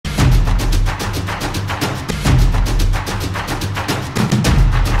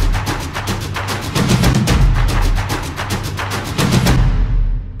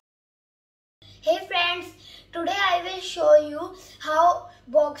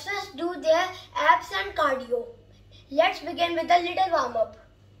abs and cardio. Let's begin with a little warm-up.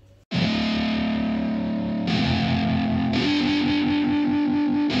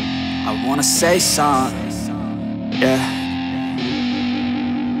 I wanna say something, yeah.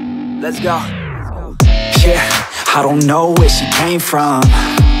 Let's go. Yeah, I don't know where she came from,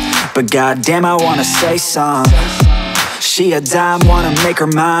 but goddamn I wanna say something. She a dime, wanna make her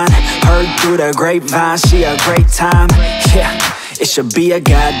mine. Heard through the grapevine, she a great time. Yeah, it should be a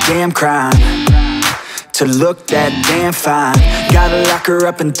goddamn crime to look that damn fine. Gotta lock her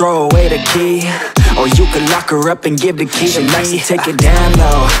up and throw away the key, or you could lock her up and give the key to me. Take it down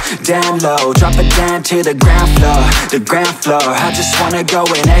low, drop it down to the ground floor, the ground floor. I just wanna go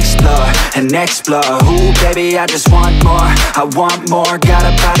and explore, ooh baby, I just want more, I want more. Got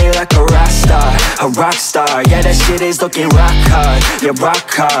a body like a rock star, a rock star. Yeah, that shit is looking rock hard, yeah, rock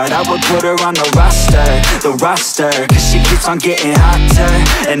hard. I would put her on the roster, cause she keeps on getting hotter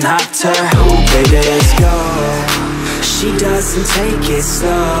and hotter. Ooh baby, let's go. She doesn't take it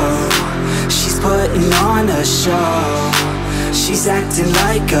slow, she's putting on a show, she's acting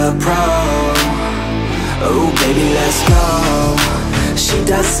like a pro. Oh baby, let's go. She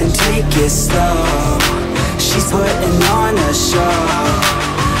doesn't take it slow, she's putting on a show,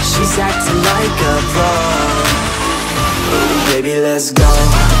 she's acting like a pro. Oh baby, let's go.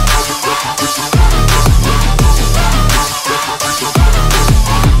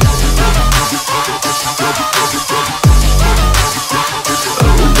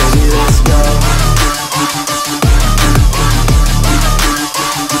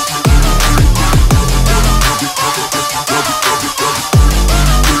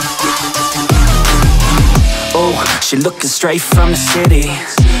 She looking straight from the city.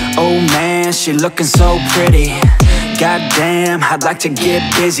 Oh man, she looking so pretty. Goddamn, I'd like to get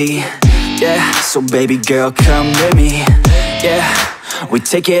busy. Yeah, so baby girl, come with me. Yeah, we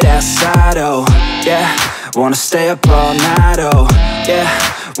take it outside, oh yeah. Wanna stay up all night, oh yeah.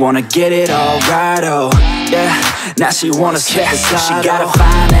 Wanna get it all right, oh yeah. Now she wanna skip the slide. She got a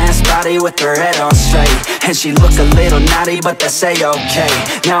fine ass body with her head on straight, and she look a little naughty, but that's a-okay.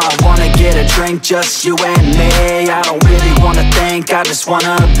 Now I wanna get a drink, just you and me. I don't really wanna think, I just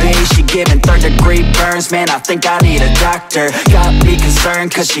wanna be. She giving third-degree burns, man, I think I need a doctor. Got me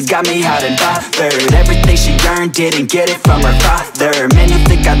concerned, cause she got me hot and bothered. Everything she earned, didn't get it from her father. Man, you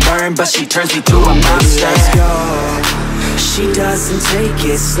think I learned, but she turns me to a monster. Let's go. She doesn't take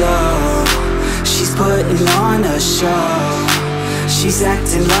it slow, she's putting on a show, she's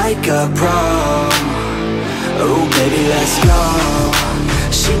acting like a pro. Oh baby, let's go.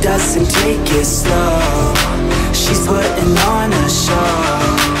 She doesn't take it slow, she's putting on a show,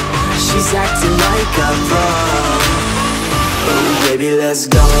 she's acting like a pro. Oh baby, let's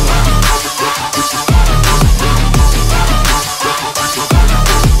go.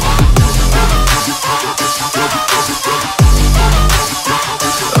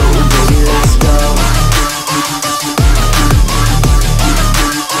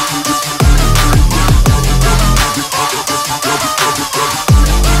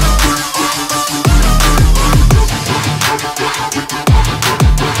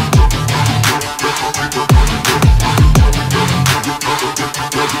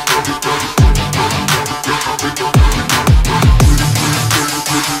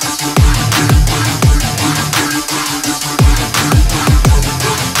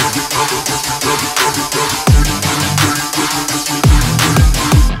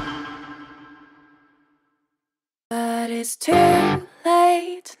 It's too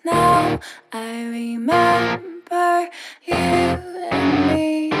late now, I remember you and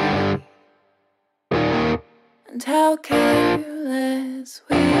me, and how careless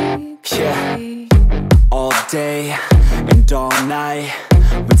we could be. All day and all night,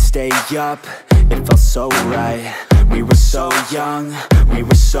 we'd stay up, it felt so right. We were so young, we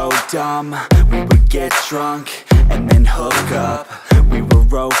were so dumb. We would get drunk and then hook up. We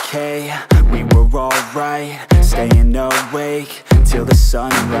were okay, we were alright, staying awake till the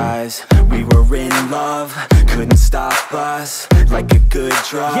sunrise. We were in love, couldn't stop us, like a good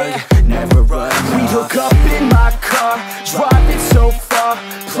drug, never run off. We'd hook up in my car, driving so far,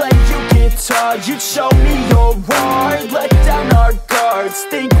 play your guitar, you'd show me your art. Let down our guards,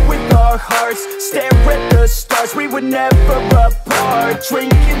 think with our hearts, stare at the stars. We were never apart,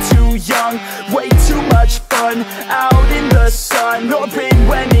 drinking too young, way too much fun, out in the sun, hoping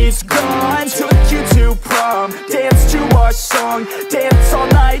when it's gone. Took you to prom, dance to our song, dance all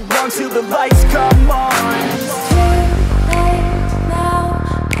night long till the lights come on.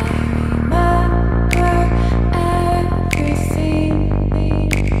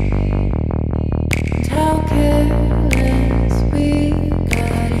 How careless we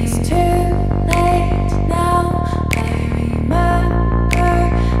got. It's too late.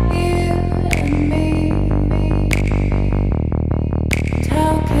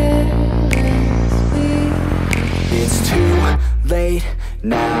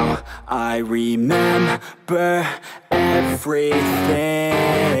 now I remember everything,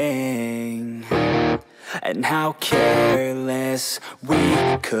 and how careless we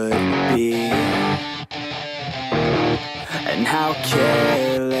could be, and how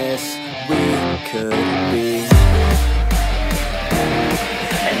careless we could be,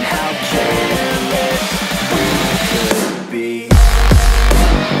 and how careless we could be.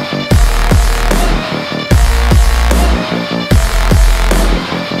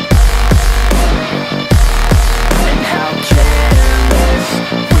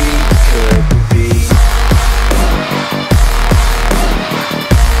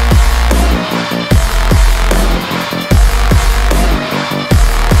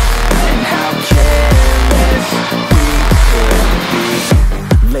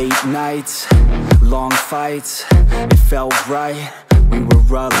 Nights, long fights, it felt right, we were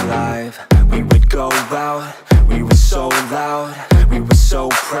alive. We would go out, we were so loud, we were so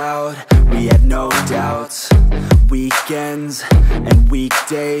proud, we had no doubts. Weekends and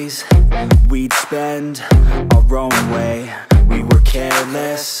weekdays, we'd spend our own way. We were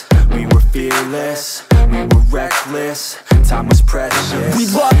careless, we were fearless, we were reckless, time was precious. We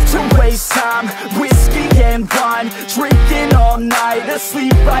loved to waste time, whiskey and wine, drinking all night,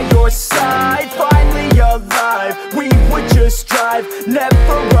 asleep by your side. Finally alive, we would just drive, never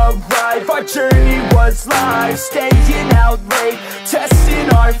arrive. Our journey was live, staying out late, testing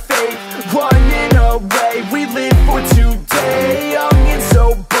our fate, running away. We live for today, young and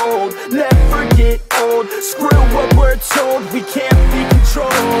so bold, never get old. Screw what we're told, we can't be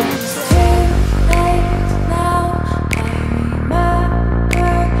controlled.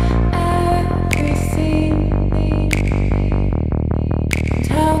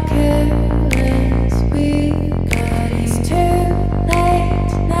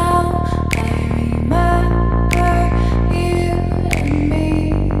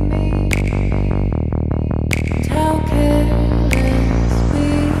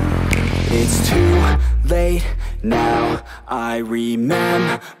 Now I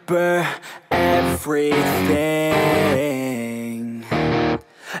remember everything,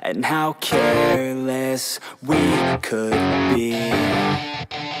 and how careless we could be,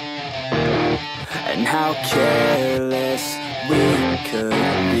 and how careless we could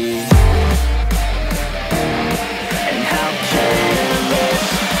be, and how careless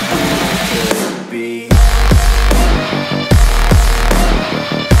we could be.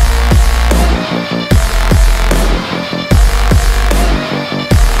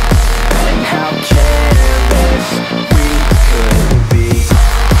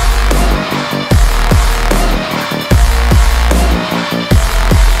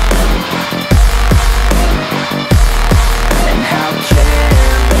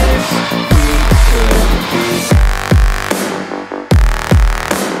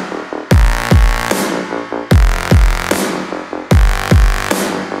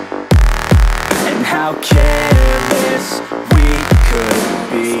 How careless we could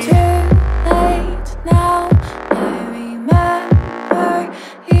be. It's too late now, I remember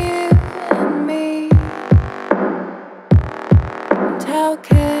you and me, and how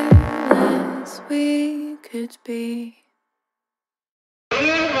careless we could be.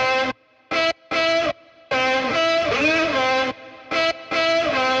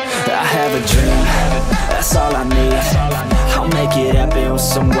 I have a dream, that's all I need. I'll make it happen with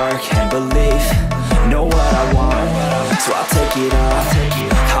some work and belief. Know what I want, so I'll take it on.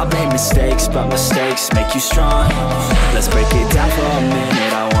 I'll make mistakes, but mistakes make you strong. Let's break it down for a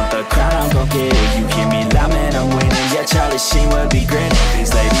minute. I want the crown, I'm gon' get it. You hear me loud, man, I'm winning. Yeah, Charlie Sheen will be grinning.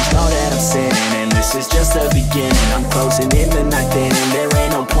 These ladies know that I'm sinning, and this is just the beginning. I'm closing in the night inning, there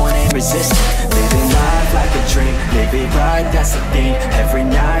ain't no point in resisting. Living life like a dream, live it right, that's the thing. Every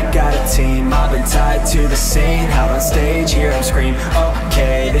night got a team, I've been tied to the scene. Out on stage, hear them scream,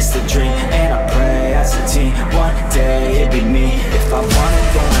 okay, this the dream. And I pray as a team, one day it'd be me. If I want it,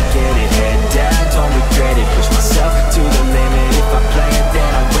 then I get it. Head down, don't regret it. Push myself to the limit. If I play it,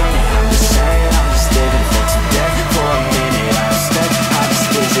 then I win it. I'm just saying, I'm just living for today. For a minute, I stay, I just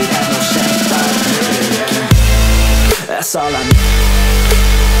visit, have no shame. That's all I need.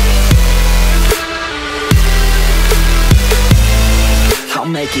 I'll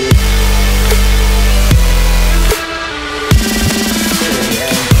make it.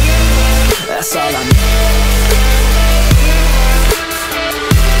 That's all I need.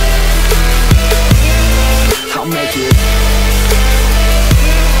 I'll make it.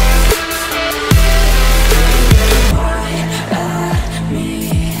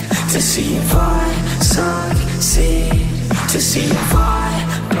 To see if I succeed, to see if I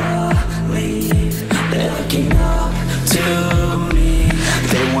believe they're looking up to me.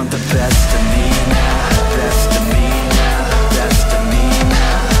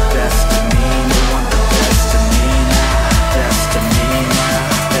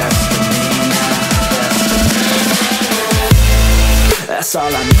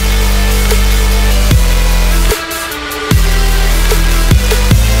 I need.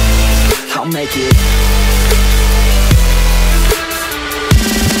 I'll make it.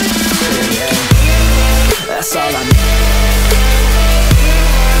 Yeah, that's all I need.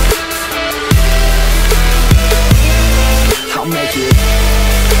 I'll make it.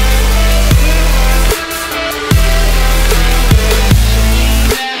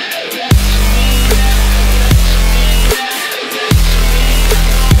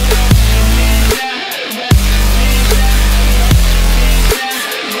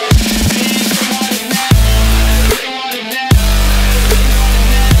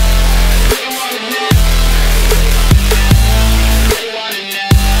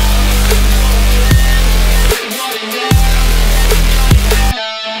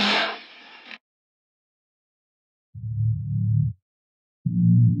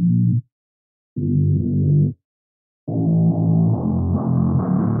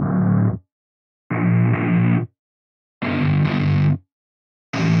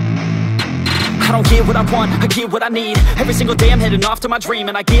 I don't get what I want, I get what I need. Every single day I'm heading off to my dream,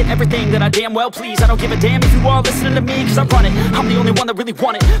 and I get everything that I damn well please. I don't give a damn if you all listening to me, cause I run it. I'm the only one that really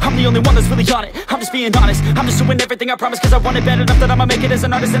want it, I'm the only one that's really on it. I'm just being honest, I'm just doing everything I promise, cause I want it bad enough that I'ma make it as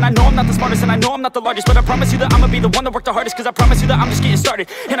an artist. And I know I'm not the smartest, and I know I'm not the largest, but I promise you that I'ma be the one that worked the hardest. Cause I promise you that I'm just getting started,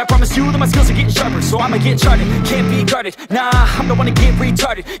 and I promise you that my skills are getting sharper. So I'ma get charted, can't be guarded. Nah, I'm the one to get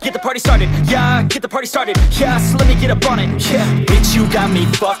retarded. Get the party started, yeah, get the party started. Yeah, so let me get up on it, yeah. Bitch, you got me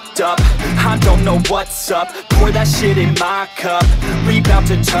fucked up, I don't know what's up. Pour that shit in my cup, we bout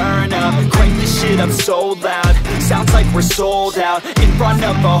to turn up. Crank this shit up so loud, sounds like we're sold out. In front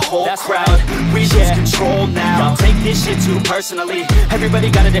of a whole crowd, we lose control now. Y'all take this shit too personally,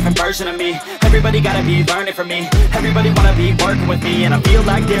 everybody got a different version of me. Everybody gotta be learning from me, everybody wanna be working with me. And I feel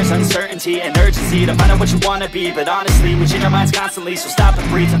like there's uncertainty and urgency to find out what you wanna be. But honestly, we change our minds constantly, so stop and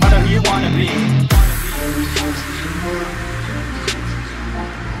breathe and find out who you wanna be.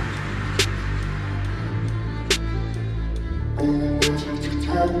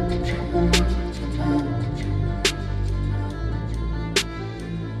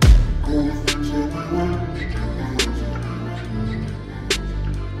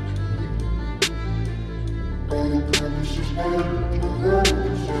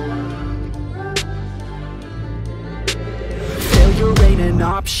 Failure ain't an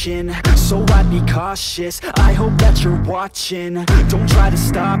option, so I'd be cautious. I hope that you're watching, don't try to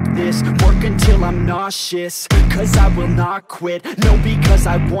stop this. Work until I'm nauseous, cause I will not quit. No, because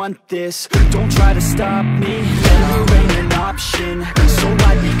I want this, don't try to stop me. Failure ain't an option, so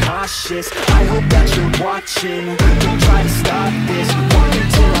I'd be cautious. I hope that you're watching, don't try to stop this. Work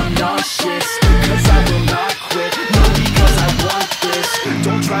until I'm nauseous, cause I will not quit. No, because I want this,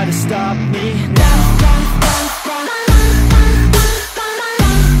 don't try to stop me now.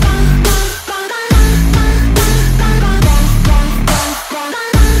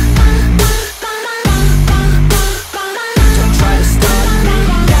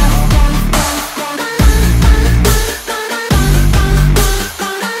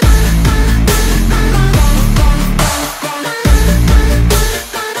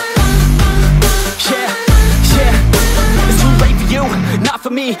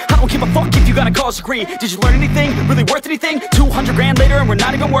 Me, I don't give a fuck if you got a college degree. Did you learn anything? Really worth anything? 200 grand later and we're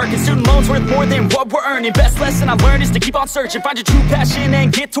not even working. Student loans worth more than what we're earning. Best lesson I learned is to keep on searching. Find your true passion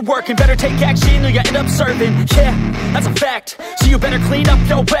and get to work. And better take action or you end up serving. Yeah, that's a fact. So you better clean up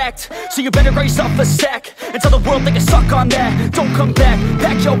your act. So you better grab yourself a sack and tell the world they can suck on that. Don't come back,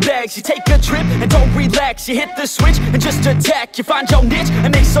 pack your bags. You take a trip and don't relax. You hit the switch and just attack. You find your niche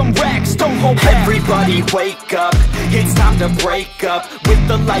and make some racks. Don't hold back. Everybody wake up, it's time to break up with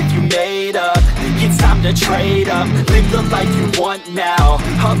the life you made up. It's time to trade up, live the life you want now,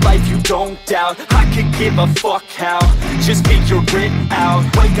 a life you don't doubt. I could give a fuck how, just figure it out.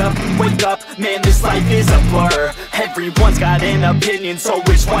 Wake up, man, this life is a blur. Everyone's got an opinion, so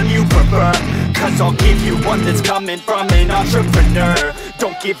which one you prefer? Cause I'll give you one that's coming from an entrepreneur.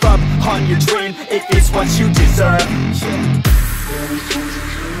 Don't give up on your dream if it's what you deserve.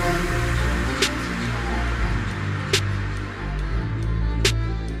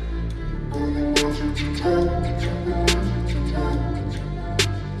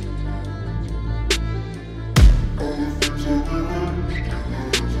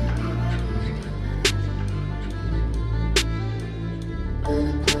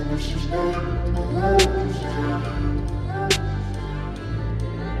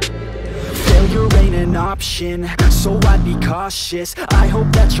 Failure ain't an option, so I'd be cautious. I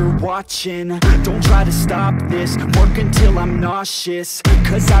hope that you're watching. Don't try to stop this, work until I'm nauseous.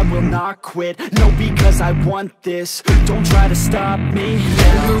 Cause I will not quit, no, because I want this. Don't try to stop me,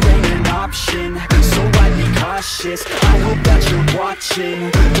 failure ain't an option, so I'd be cautious. I hope that you're watching.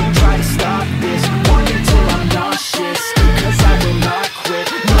 Don't try to stop this, work until I'm nauseous. Cause I will not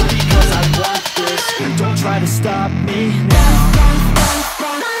quit, no, because I want this. Don't try to stop me now.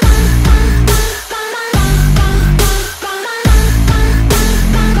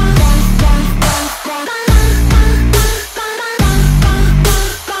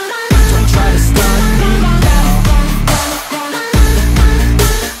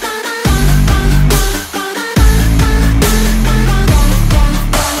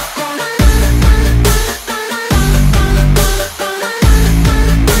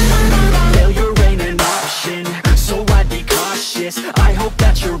 I hope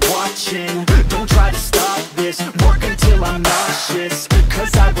that you're watching. Don't try to stop this, work until I'm nauseous.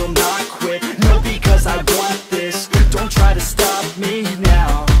 Cause I will not quit, no, because I want this. Don't try to stop me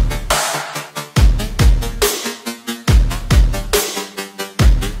now.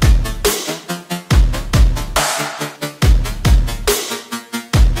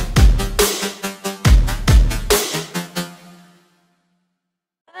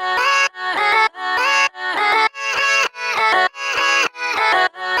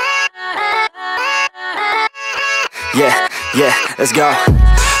 Yeah, let's go.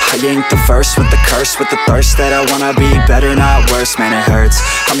 I ain't the first with the curse, with the thirst that I wanna be better, not worse, man it hurts.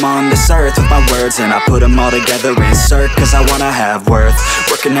 I'm on this earth with my words and I put them all together, insert, cause I wanna have worth.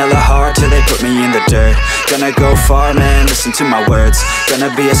 Working hella hard till they put me in the dirt. Gonna go far, man, listen to my words. Gonna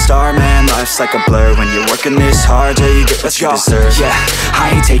be a star, man, life's like a blur. When you're working this hard till you get what you deserve. Yeah,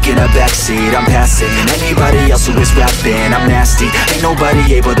 I ain't taking a backseat, I'm passing anybody else who is rapping. I'm nasty, ain't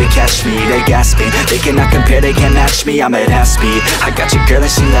nobody able to catch me. They gasping, they cannot compare, they can't match me. I'm at half speed, I got your girl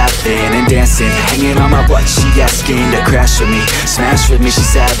and she laughing and dancing, hanging on my butt, she asking to crash with me, smash with me, she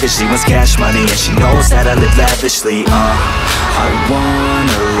savage, she wants cash money, and she knows that I live lavishly. I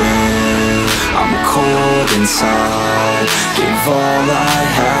wanna live, I'm cold inside, give all I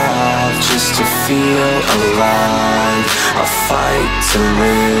have just to feel alive. I fight to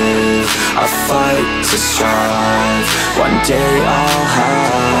live, I fight to strive, one day I'll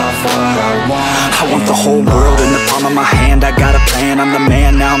have what I want. I want the whole world in the palm of my hand, I got a plan, I'm the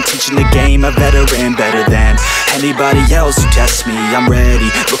man, now I'm teaching the game, a veteran, better than anybody else who tests me. I'm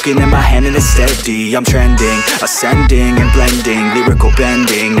ready, looking at my hand and it's steady. I'm trending, ascending and blending, lyrical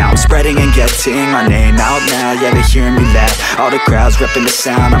bending. Now I'm spreading and getting my name out now. Yeah, they hearing me laugh, all the crowds repping the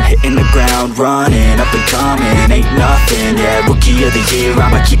sound. I'm hitting the ground, running, up and coming, ain't nothing. Yeah, rookie of the year,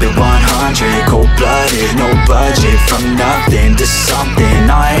 I'ma keep it 100. Cold-blooded, no budget, from nothing to something.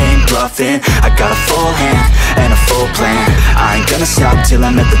 I ain't bluffing, I got a full hand and a full plan. I ain't gonna stop till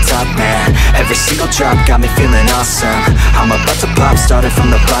I'm at the top, man. Every single drop got me feeling awesome. I'm about to pop, started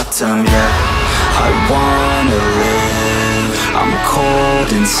from the bottom, yeah. I wanna live, I'm cold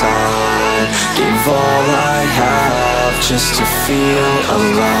inside, give all I have just to feel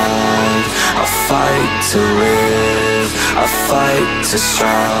alive. I fight to live, I fight to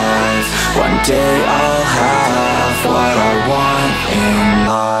strive, one day I'll have what I want in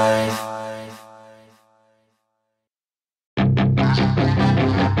life.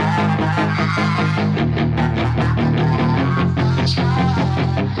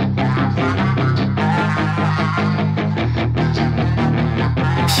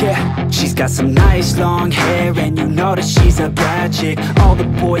 Yeah, she's got some nice long hair, and you know that she's a bad chick. All the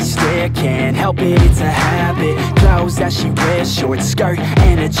boys stare, can't help it, it's a habit. Clothes that she wears, short skirt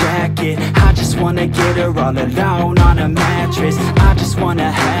and a jacket. I just wanna get her all alone on a mattress. I just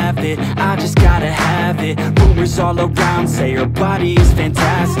wanna have it, I just gotta have it. Rumors all around say her body is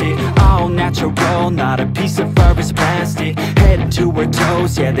fantastic, all natural, not a piece of fur is plastic. Head to her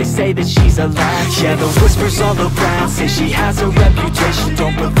toes, yeah, they say that she's a latch. Yeah, the whispers all around say she has a reputation.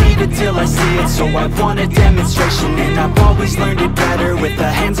 Don't believe it till I see it, so I want a demonstration. And I've always learned it better with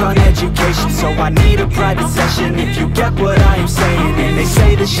a hands-on education, so I need a private session if you get what I am saying. And they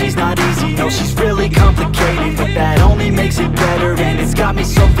say that she's not easy, no, she's really complicated, but that only makes it better, and it's got me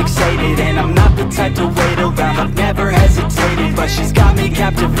so fixated. And I'm not the type to wait around, I've never hesitated, but she's got me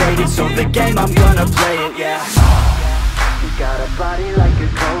captivated, so the game, I'm gonna play it, yeah. You got a body like a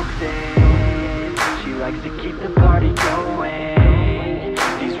coke thing, she likes to keep the party going.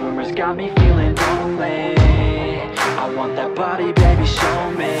 These rumors got me feeling lonely, I want that body, baby,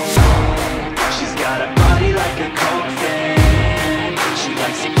 show me. She's got a body like a coke thing, she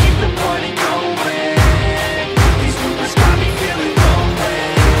likes to keep the party going. These rumors got me feeling lonely,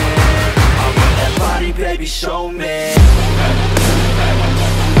 I want baby, show me.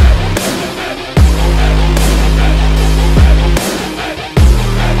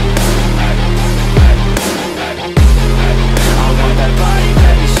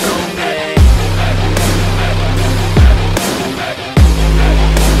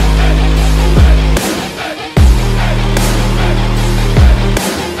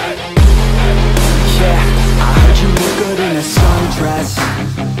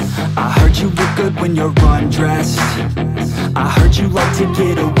 I heard you look good when you're undressed. I heard you like to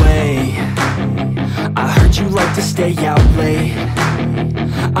get away. I heard you like to stay out late.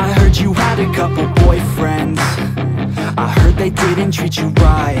 I heard you had a couple boyfriends. I heard they didn't treat you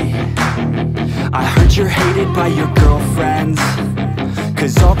right. I heard you're hated by your girlfriends,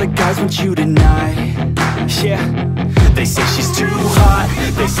 'cause all the guys want you tonight. Yeah. They say she's too hot,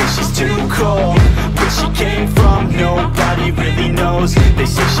 they say she's too cold. Where she came from, nobody really knows. They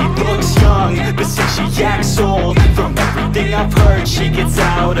say she looks young, but say she acts old. From everything I've heard, she gets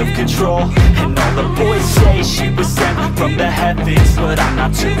out of control. And all the boys say she was sent from the heavens, but I'm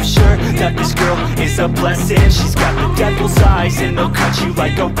not too sure that this girl is a blessing. She's got the devil's eyes and they'll cut you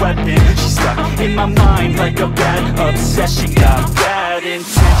like a weapon. She's stuck in my mind like a bad obsession. Got bad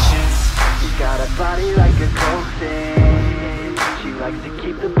intentions. She's got a body like a cold thing. She likes to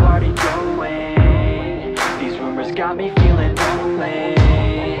keep the party going. These rumors got me feeling lonely.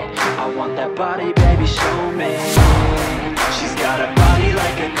 I want that body, baby, show me. She's got a body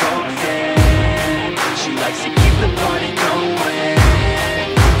like a cold thing. She likes to keep the party going.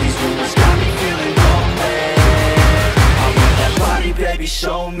 These rumors got me feeling lonely. I want that body, baby,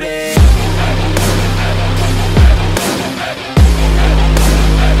 show me.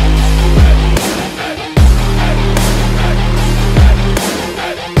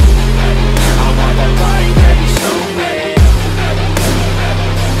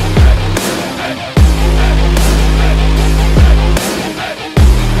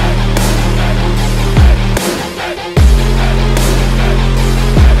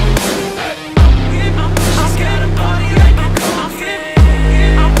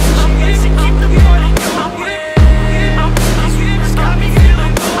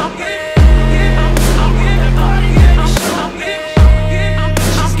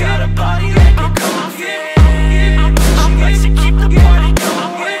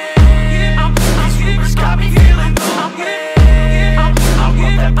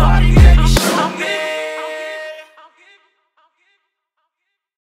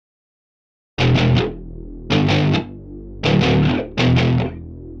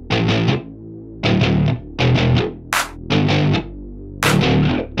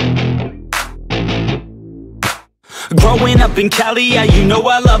 Growing up in Cali, yeah, you know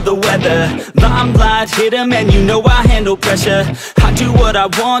I love the weather. Limelight hit 'em and you know I handle pressure. I do what I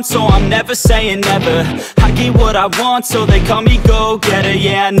want, so I'm never saying never. I get what I want, so they call me go-getter.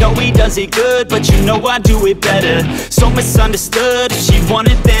 Yeah, I know he does it good, but you know I do it better. So misunderstood, if she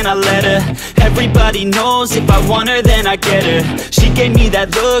wanted then I let her. Everybody knows if I want her then I get her. She gave me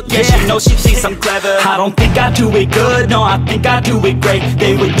that look, yeah, she knows she thinks I'm clever. I don't think I do it good, no, I think I do it great.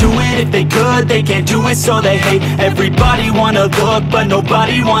 They would do it if they could, they can't do it so they hate. Everybody wanna look, but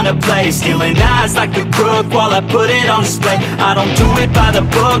nobody wanna play. Stealing eyes like a crook while I put it on display. I don't do it by the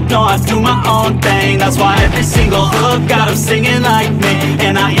book, no, I do my own thing. That's why every single hook got 'em singing like me.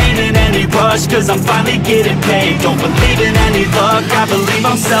 And I ain't in any rush, 'cause I'm finally getting paid. Don't believe in any luck, I believe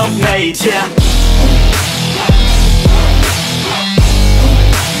I'm self-made, yeah.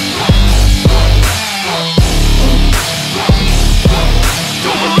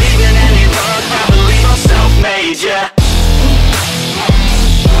 Don't believe in any luck, I believe I'm self-made, yeah.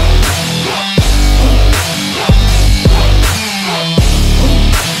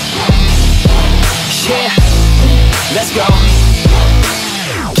 Let's go.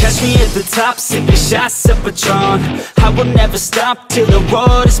 Catch me at the top, sipping shots of Patron. I will never stop till the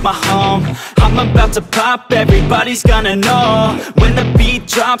road is my home. I'm about to pop, everybody's gonna know. When the beat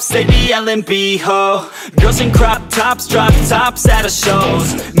drops, they be yelling B-ho. Girls in crop tops, drop tops at our shows.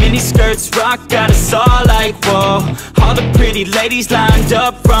 Mini skirts rock, got us all like whoa. All the pretty ladies lined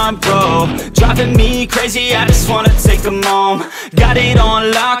up front row. Driving me crazy, I just wanna take them home. Got it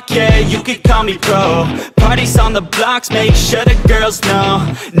on lock, yeah, you could call me pro. Parties on the blocks, make sure the girls know.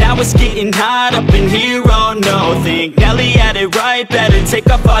 Now it's getting hot up in here, oh no. Think Nelly had it right, better take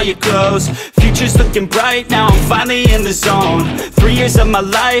off all your clothes. Future's looking bright, now I'm finally in the zone. 3 years of my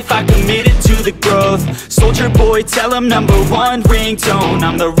life, I committed to to the growth. Soldier boy, tell them #1 ringtone.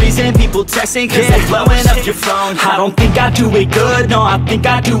 I'm the reason people texting cause they're blowing up your phone. I don't think I do it good, no, I think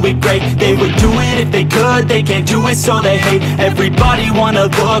I do it great. They would do it if they could, they can't do it so they hate. Everybody wanna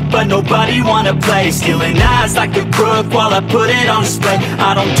look, but nobody wanna play. Stealing eyes like a crook while I put it on display.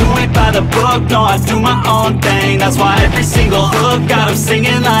 I don't do it by the book, no, I do my own thing. That's why every single hook got them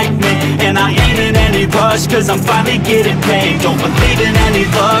singing like me. And I ain't in any rush, cause I'm finally getting paid. Don't believe in any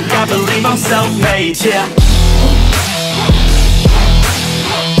luck, I believe I'm self-made, yeah.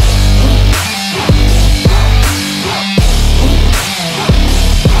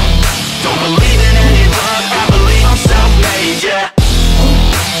 Don't believe in any luck, I believe I'm self-made, yeah.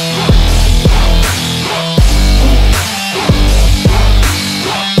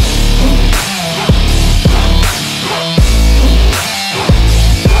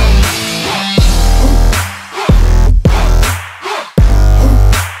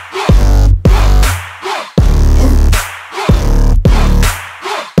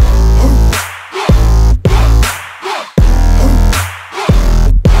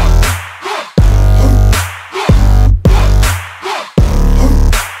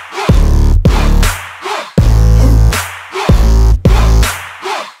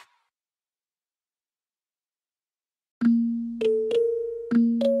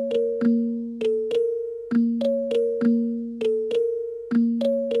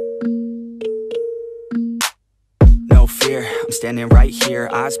 I'm standing right here,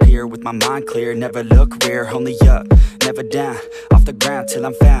 eyes peer with my mind clear. Never look rear, only up, never down. Off the ground till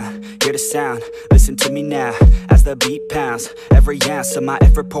I'm found, hear the sound. Listen to me now, as the beat pounds. Every ounce of my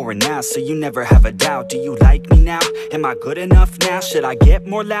effort pouring out, so you never have a doubt. Do you like me now? Am I good enough now? Should I get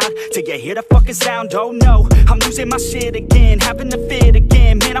more loud till you hear the fucking sound? Oh no, I'm losing my shit again, having to fit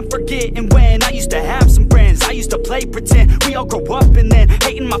again. Man, I'm forgetting when I used to have some friends. I used to play pretend, we all grow up and then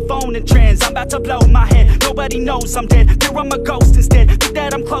hating my phone and trends. I'm about to blow my head, nobody knows I'm dead. Fear I'm a ghost instead, think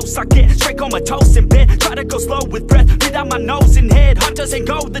that I'm close, I get straight comatose in bed. Try to go slow with breath, breathe out my nose and head. Heart doesn't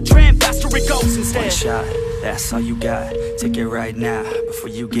go the trend, faster it goes instead. One shot, that's all you got, take it right now, before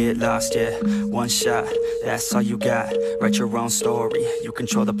you get lost, yeah. One shot, that's all you got, write your own story, you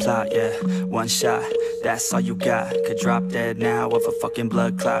control the plot, yeah. One shot, that's all you got, could drop dead now of a fucking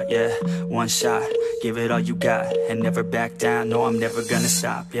blood clot, yeah. One shot, give it all you got, and never back down, no I'm never gonna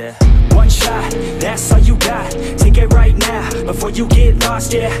stop, yeah. One shot, that's all you got, take it right now, before you get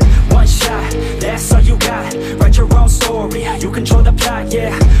lost, yeah. One shot, that's all you got, write your own story, you control the plot,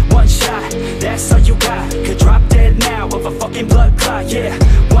 yeah. One shot, that's all you got, could drop dead now of a fucking blood clot, yeah.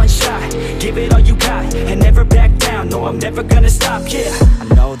 One shot, give it all you got, and never back down, no I'm never gonna stop, yeah. I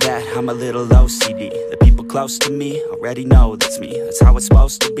know that I'm a little OCD, the people close to me already know that's me. That's how it's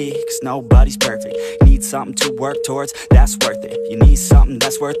supposed to be, cause nobody's perfect. Need something to work towards, that's worth it. If you need something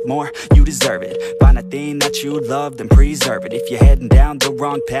that's worth more, you deserve it. Find a thing that you love, then preserve it. If you're heading down the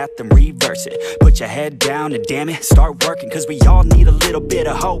wrong path, then reverse it. Put your head down and damn it, start working, cause we all need a little bit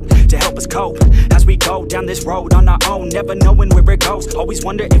of hope to help us cope as we go down this road on our own, never knowing where it goes. Always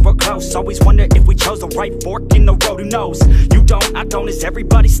wonder if we're close, always wonder if we chose the right fork in the road. Who knows? You don't, I don't, is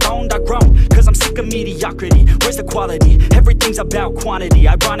everybody stoned? I've grown, cause I'm sick of mediocrity. Where's the quality? Everything's about quantity.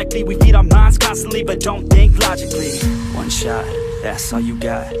 Ironically, we feed our minds constantly, but don't think logically. One shot, that's all you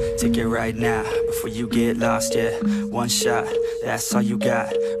got, take it right now, before you get lost, yeah. One shot, that's all you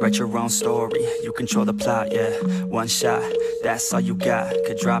got, write your own story, you control the plot, yeah. One shot, that's all you got,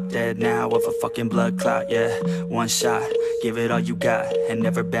 could drop dead now of a fucking blood clot, yeah. One shot, give it all you got, and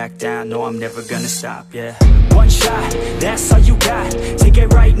never back down, no I'm never gonna stop, yeah. One shot, that's all you got, take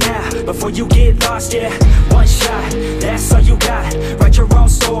it right now, before you get lost, yeah. One shot, that's all you got, write your own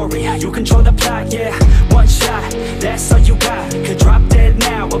story, you control the plot, yeah. One shot, that's all you got, could drop dead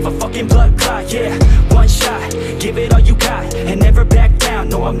now of a fucking blood clot, yeah. One shot, give it all you got, and never back down,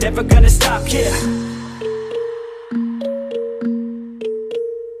 no I'm never gonna stop, yeah.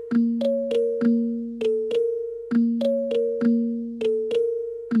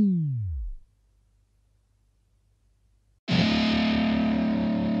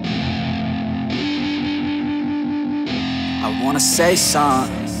 I wanna say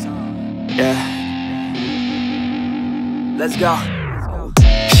something, yeah. Let's go.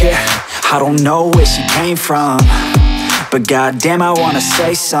 Yeah, I don't know where she came from, but goddamn I wanna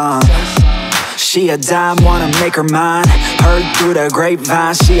say something. She a dime, wanna make her mine. Heard through the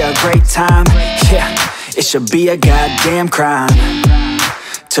grapevine, she a great time. Yeah, it should be a goddamn crime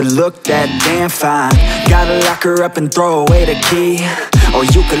to look that damn fine. Gotta lock her up and throw away the key. or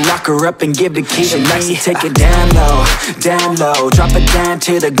you could lock her up and give the key to me. She likes to take it down low, drop it down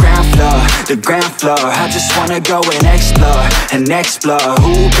to the ground floor. I just wanna go and explore,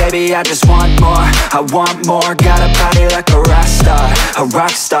 ooh baby, I just want more, I want more. Got a body like a rock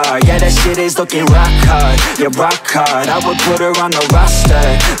star, yeah, that shit is looking rock hard, yeah, rock hard. I would put her on the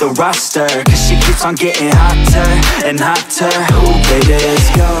roster, cause she keeps on getting hotter and hotter. Ooh baby, let's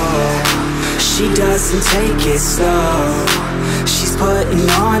go. She doesn't take it slow, she's putting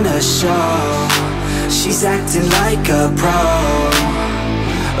on a show, she's acting like a pro.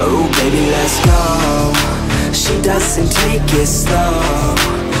 Oh baby, let's go. She doesn't take it slow,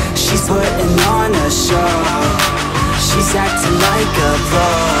 she's putting on a show, she's acting like a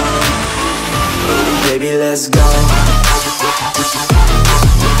pro. Oh baby, let's go.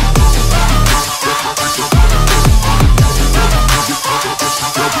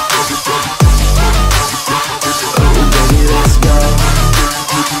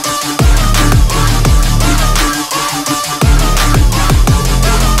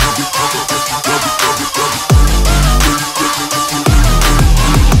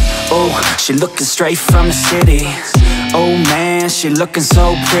 She looking straight from the city. Oh man, she looking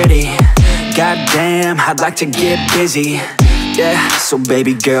so pretty. Goddamn, I'd like to get busy. Yeah, so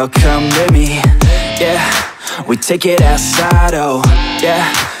baby girl, come with me. Yeah, we take it outside, oh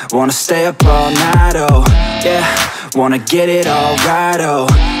yeah. Wanna stay up all night, oh yeah. Wanna get it all right, oh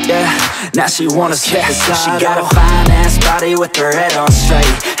yeah. Now she wanna slip aside. She got a fine ass body with her head on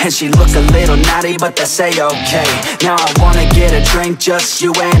straight, and she look a little naughty, but that's a-okay. Now I wanna get a drink, just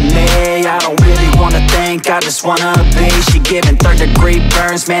you and me. I don't really wanna think, I just wanna be. She giving third-degree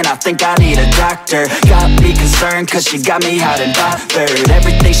burns, man, I think I need a doctor. Got me concerned, cause she got me hot and bothered.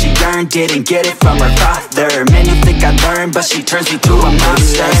 Everything she earned, didn't get it from her father. Man, you think I learned, but she turns me to a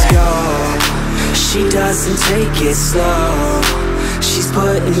monster. Let's go. She doesn't take it slow, she's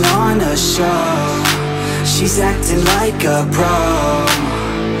putting on a show, she's acting like a pro.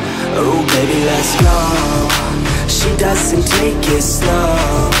 Oh baby, let's go. She doesn't take it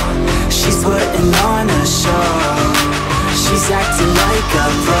slow, she's putting on a show, she's acting like a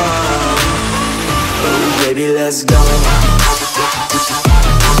pro. Oh baby, let's go.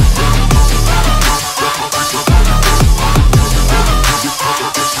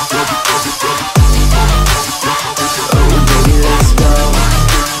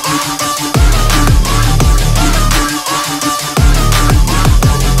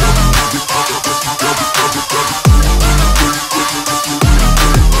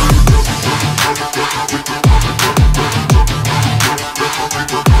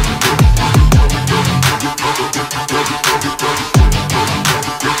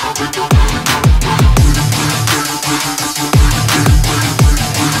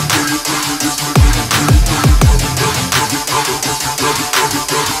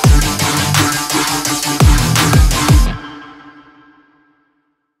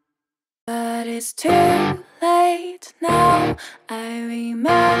 But it's too late now. I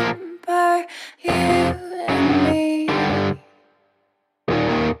remember you and me,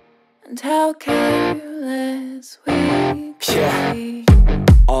 and how careless we could be.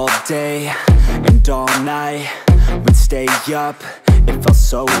 All day and all night, we'd stay up, it felt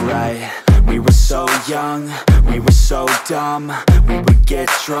so right. We were so young, we were so dumb. We would get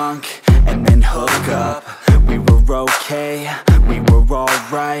drunk and then hook up. We were okay, we were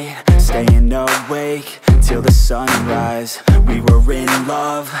alright, staying awake till the sunrise. We were in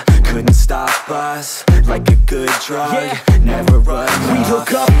love, couldn't stop us, like a good drug, yeah. Never run off. We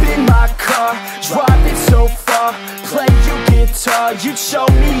hook up in my car, driving so far, play you guitar, you'd show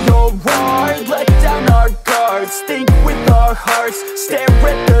me your art. Let down our guards, think with our hearts, stare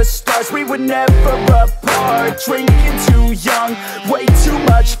at the stars, we were never apart. Drinking too young, way too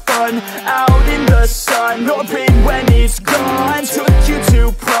much fun, out in the sun, hoping when it's gone. Took you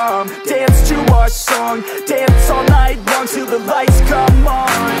to prom, dance to our song, dance all night long till the lights come on.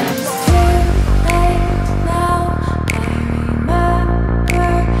 It's too late now. I remember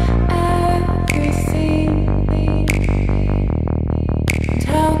everything, and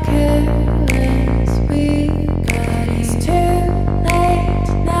how careless we got. It's too late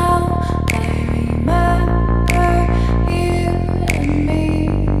now. I remember you and me,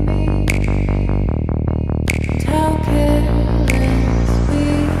 and how careless we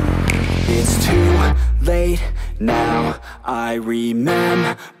got. It's too late now, I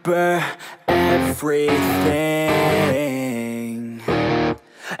remember everything,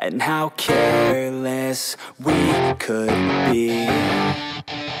 and how careless we could be,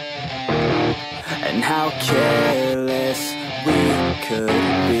 and how careless we could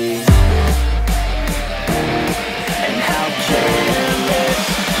be, and how careless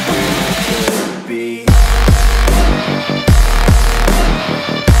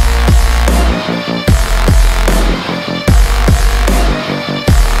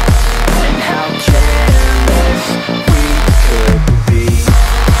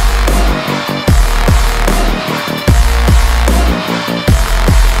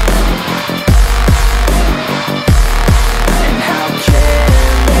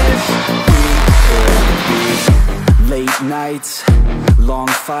nights, long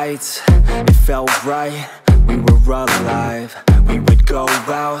fights, it felt right. We were alive, we would go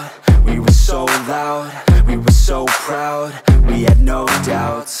out. We were so loud, we were so proud. We had no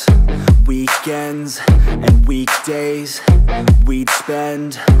doubts. Weekends and weekdays, we'd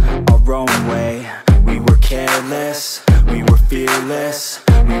spend our own way. We were careless, we were fearless,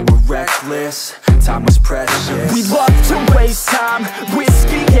 we were reckless. Time was precious. We loved to waste time,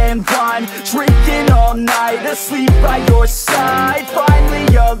 whiskey and wine, drinking all night, asleep by your side. Finally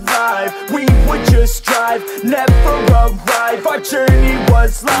alive, we would just drive, never arrive. Our journey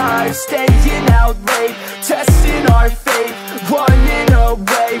was live, staying out late, testing our fate, running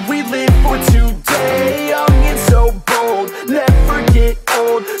away. We live for today, young and so bold, never get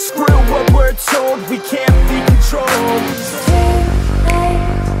old. Screw what we're told, we can't be controlled. Too late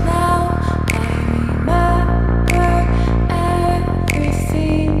now, I remember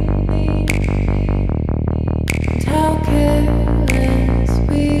everything. And how careless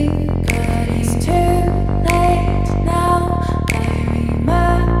we got. It's too late now, I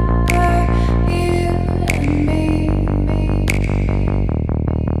remember you and me.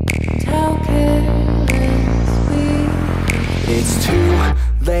 And how careless we. It's too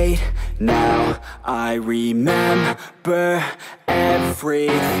late now, I remember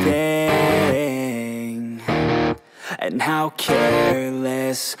everything. And how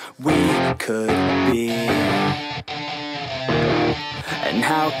careless we could be. And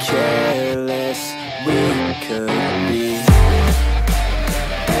how careless we could be.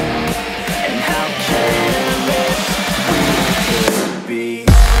 And how careless we could be.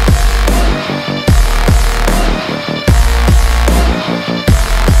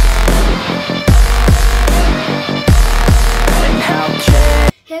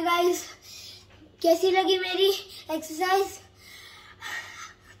 Hey guys, कैसी लगी मेरी exercise?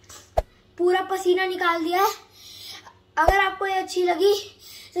 पूरा पसीना निकाल दिया है। अगर आपको ये अच्छी लगी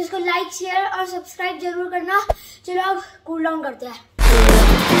तो इसको लाइक, शेयर और सब्सक्राइब जरूर करना। चलो अब कूल डाउन करते हैं।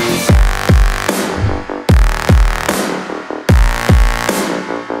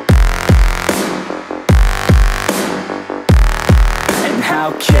 And how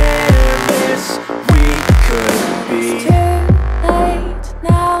careless we could be. It's too late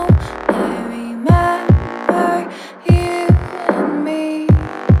now, I remember you and me.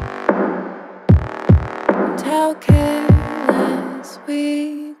 And how careless we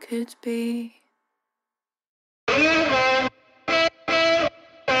could be.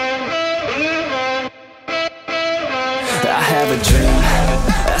 I have a dream,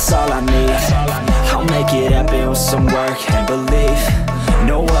 that's all I need. I'll make it happen with some work and belief.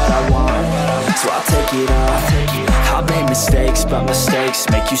 Know what I want, so I'll take it on. I've made mistakes, but mistakes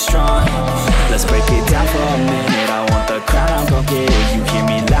make you strong. Let's break it down for a minute. I want the crown, I'm gon' get it. You hear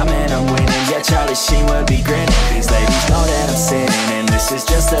me loud, man, I'm winning. Yeah, Charlie Sheen would be grinning. These ladies know that I'm sinning, and this is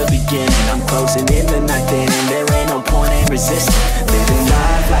just the beginning. I'm closing in the ninth inning, there ain't no point in resisting. Living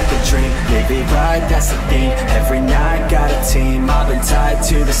life like a dream, live it right, that's the theme. Every night, got a team, I've been tied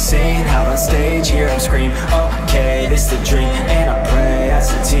to the scene. Out on stage, hear them scream, okay, this the dream. And I pray as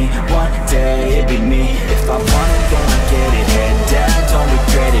a team, one day it'd be me. If I want it, then I get it. Head down, don't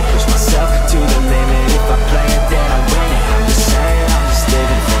regret it. Push myself to the limit. If I play it, then I win it. I'm just saying, I'm just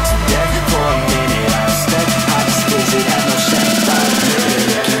living for today. For a minute, I stay, I just visit, have no shame.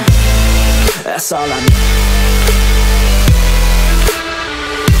 That's all I need.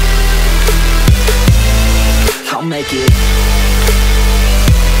 I'll make it.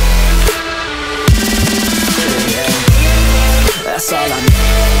 That's all I need.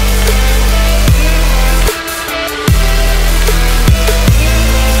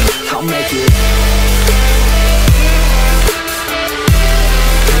 I'll make it.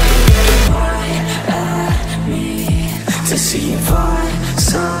 To see if I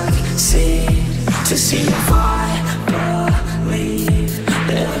succeed, to see if I believe.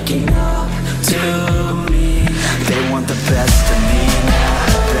 They're looking up to me. They want the best of me now,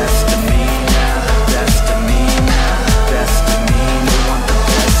 best of me now, best of me now, best of me. They want the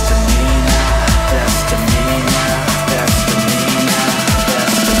best of me now, best of me now, best of me now,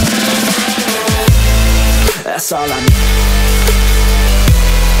 best of me. That's all I need.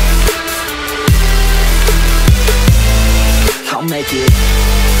 I'll make it.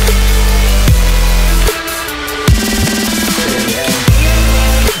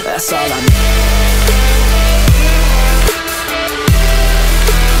 That's all I need.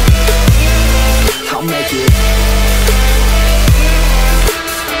 I'll make it.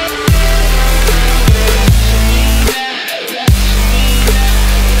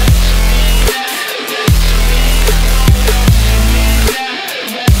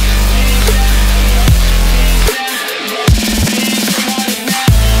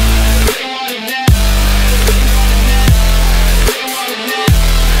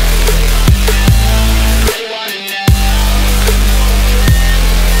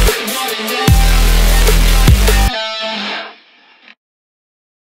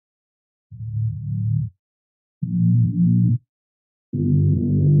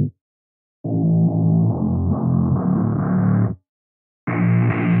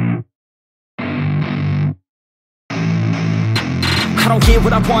 don't get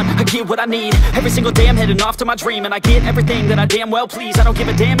what I want, I get what I need. Every single day I'm heading off to my dream, and I get everything that I damn well please. I don't give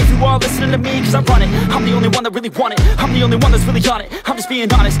a damn if you all listening to me, cause I run it. I'm the only one that really want it, I'm the only one that's really on it. I'm just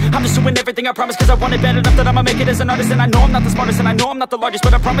being honest, I'm just doing everything I promise, cause I want it bad enough that I'ma make it as an artist. And I know I'm not the smartest, and I know I'm not the largest,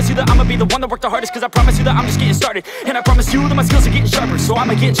 but I promise you that I'ma be the one that worked the hardest. Cause I promise you that I'm just getting started, and I promise you that my skills are getting sharper. So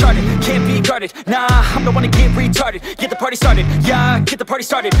I'ma get charted, can't be guarded. Nah, I'm the one to get retarded. Get the party started, yeah, get the party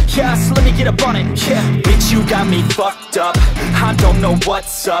started. Yeah, so let me get up on it, yeah. Bitch, you got me fucked up, I don't know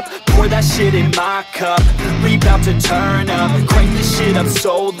what's up. Pour that shit in my cup, we bout to turn up. Crank this shit up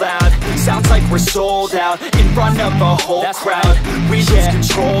so loud, sounds like we're sold out. In front of a whole crowd, we lose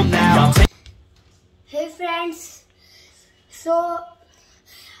control now. Hey friends, so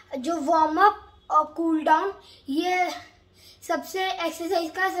जो warm up और cool down ये सबसे exercise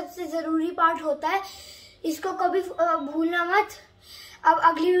का सबसे ज़रूरी part होता है, इसको कभी भूलना मत। अब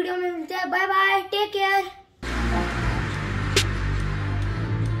अगली वीडियो में मिलते हैं, बाय बाय।